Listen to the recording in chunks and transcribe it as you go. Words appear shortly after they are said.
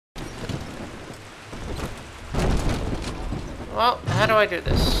Well, how do I do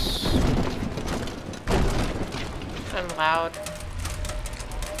this? I'm loud.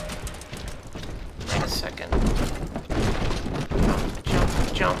 Wait a second.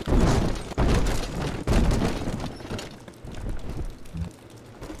 Jump, jump.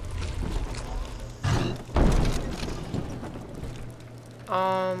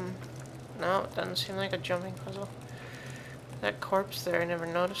 No, it doesn't seem like a jumping puzzle. That corpse there, I never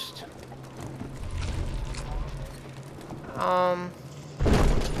noticed. Oh,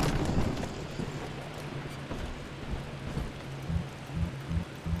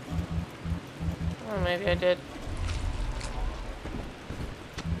 maybe I did.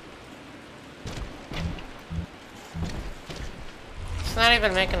 It's not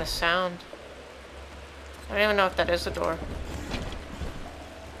even making a sound. I don't even know if that is a door.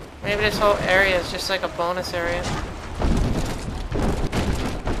 Maybe this whole area is just like a bonus area.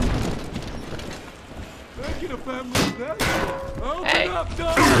 Hey.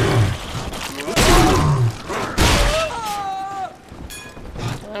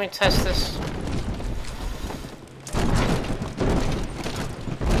 Let me test this.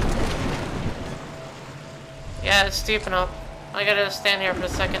 Yeah, it's deep enough. I gotta stand here for a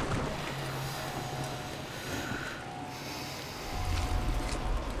second.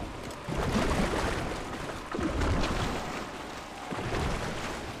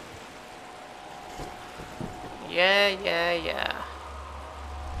 Yeah.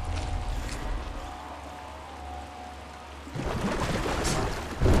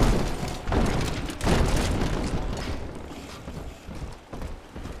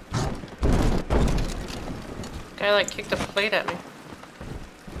 Guy like kicked a plate at me.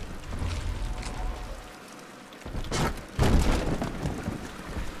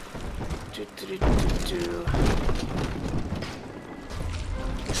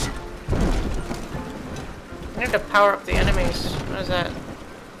 I need to power up the enemies. What is that?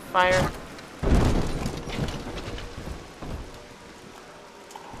 Fire.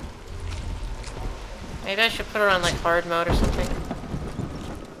 Maybe I should put it on like hard mode or something.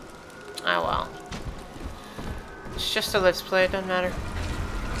 Oh well. It's just a let's play, it doesn't matter.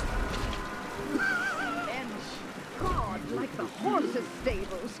 And God, like the horses'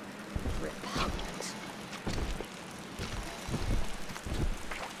 stables. Repugnant.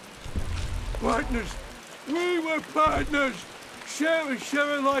 Partners! We were partners! Share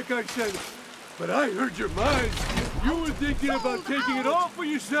like I said. But I heard your mind. You were thinking about taking it all for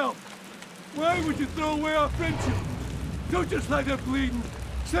yourself. Why would you throw away our friendship? Don't just let her bleeding.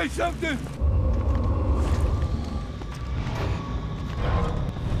 Say something!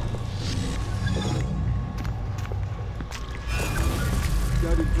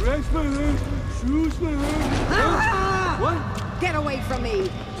 Got a dress for her, shoes for her. Ah! What? Get away from me!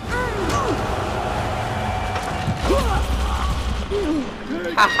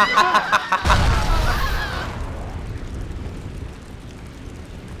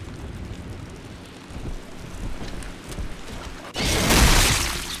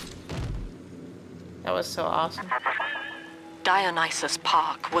 That was so awesome. Dionysus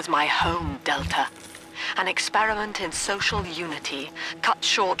Park was my home, Delta. An experiment in social unity, cut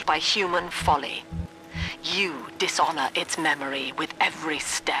short by human folly. You dishonor its memory with every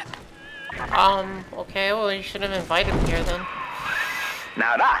step. Okay, well you should have invited me here then.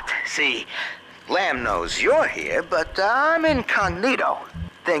 Now that, see, Lamb knows you're here, but I'm incognito.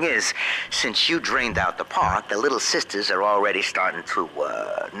 Thing is, since you drained out the park, the little sisters are already starting to,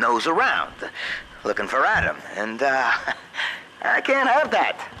 nose around, looking for Adam, and, I can't have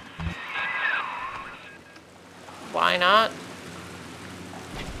that. Why not?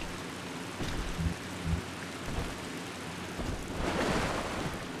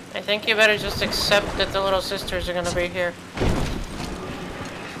 I think you better just accept that the little sisters are gonna be here.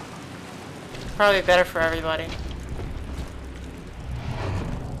 Probably better for everybody.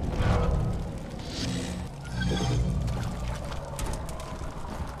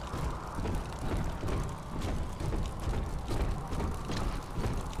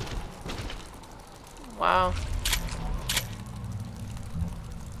 Wow.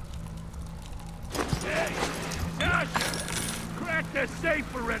 Hey, Josh! Crack the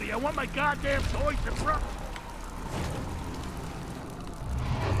safe already. I want my goddamn toys to bro.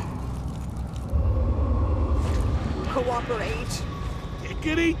 Cooperate.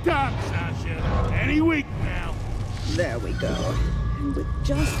 Tickety-tock, Sasha. Any week now. There we go. And with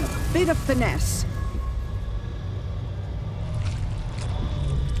just a bit of finesse.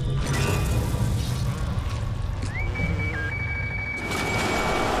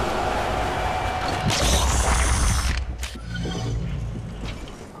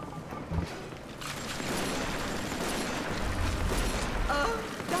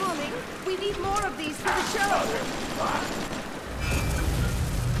 need more of these for the show.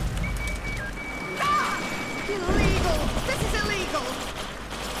 Ah! Illegal! This is illegal!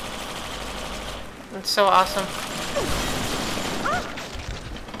 It's so awesome.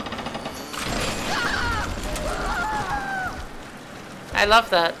 I love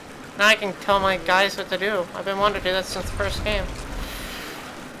that. Now I can tell my guys what to do. I've been wanting to do that since the first game.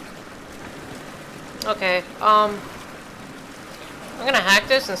 Okay, I'm gonna hack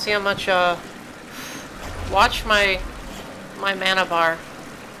this and see how much, watch my mana bar.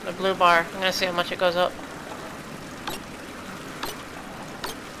 The blue bar. I'm gonna see how much it goes up.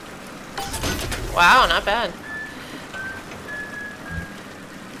 Wow, not bad.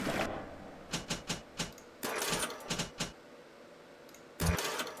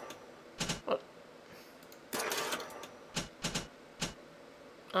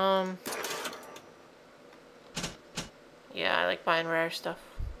 Yeah, I like buying rare stuff.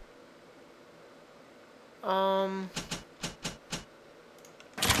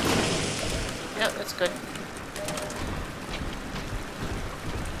 Yeah, that's good.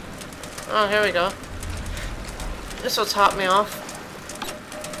 Oh, here we go. This will top me off.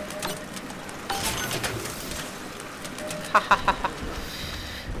 Ha ha ha ha.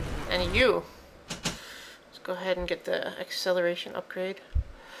 And you. Let's go ahead and get the acceleration upgrade.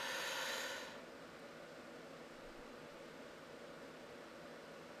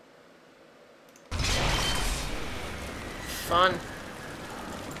 Fun.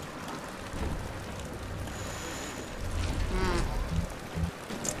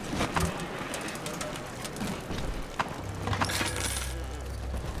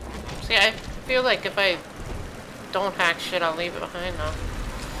 See, I feel like if I don't hack shit, I'll leave it behind now.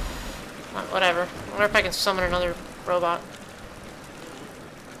 Whatever. I wonder if I can summon another robot.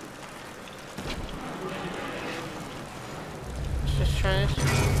 Let's just try this.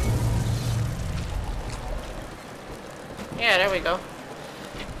 Yeah, there we go.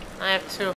 I have two.